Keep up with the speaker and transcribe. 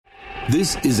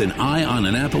This is an Eye on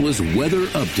Annapolis weather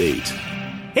update.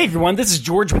 Hey everyone, this is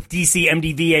George with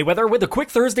DCMDVA Weather with a quick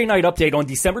Thursday night update on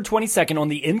December 22nd on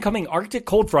the incoming Arctic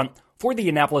cold front for the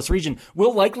Annapolis region.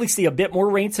 We'll likely see a bit more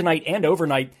rain tonight and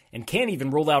overnight and can't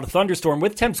even rule out a thunderstorm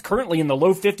with temps currently in the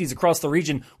low 50s across the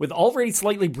region with already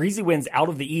slightly breezy winds out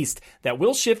of the east that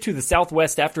will shift to the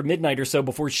southwest after midnight or so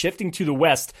before shifting to the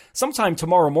west sometime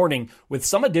tomorrow morning with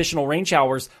some additional rain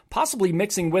showers, possibly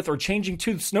mixing with or changing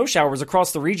to snow showers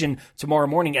across the region tomorrow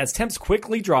morning as temps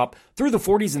quickly drop through the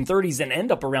 40s and 30s and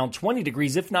end up around 20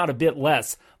 degrees, if not a bit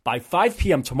less, by 5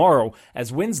 p.m. tomorrow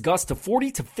as winds gust to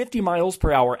 40 to 50 miles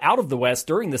per hour out of the west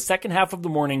during the second half of the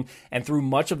morning and through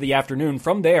much of the afternoon.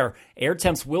 From there, air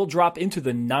temps will drop into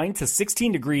the 9 to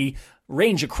 16 degree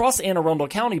range across Anne Arundel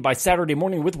County by Saturday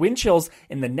morning with wind chills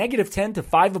in the negative 10 to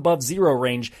 5 above zero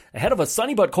range ahead of a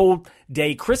sunny but cold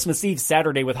day Christmas Eve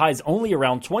Saturday with highs only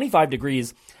around 25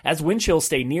 degrees as wind chills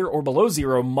stay near or below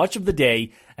zero much of the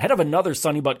day ahead of another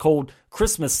sunny but cold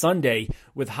Christmas Sunday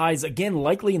with highs again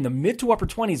likely in the mid to upper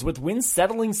 20s with winds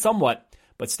settling somewhat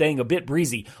but staying a bit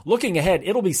breezy. Looking ahead,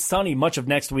 it'll be sunny much of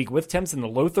next week with temps in the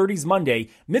low 30s Monday,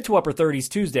 mid to upper 30s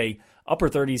Tuesday, upper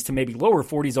 30s to maybe lower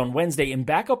 40s on Wednesday, and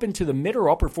back up into the mid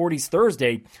or upper 40s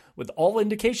Thursday, with all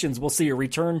indications we'll see a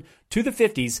return to the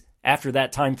 50s after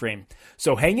that time frame.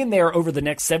 So hang in there over the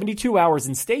next 72 hours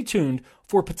and stay tuned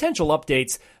for potential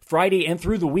updates Friday and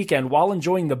through the weekend while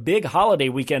enjoying the big holiday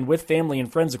weekend with family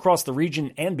and friends across the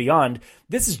region and beyond.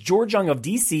 This is George Young of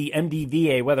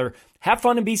DCMDVA Weather. Have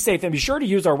fun and be safe, and be sure to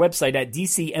use our website at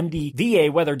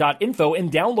dcmdvaweather.info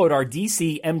and download our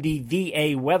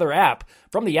DCMDVA Weather app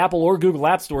from the Apple or Google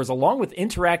App Stores, along with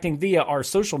interacting via our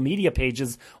social media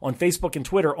pages on Facebook and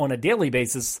Twitter on a daily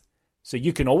basis, so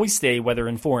you can always stay weather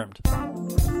informed.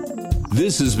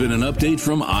 This has been an update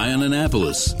from Eye on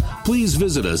Annapolis. Please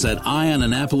visit us at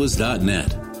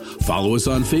eyeonannapolis.net. Follow us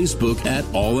on Facebook at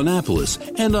All Annapolis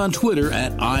and on Twitter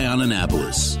at Eye on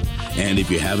Annapolis. And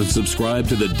if you haven't subscribed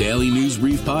to the Daily News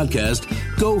Brief podcast,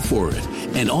 go for it.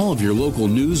 And all of your local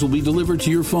news will be delivered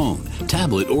to your phone,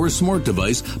 tablet, or smart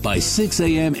device by 6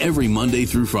 a.m. every Monday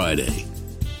through Friday.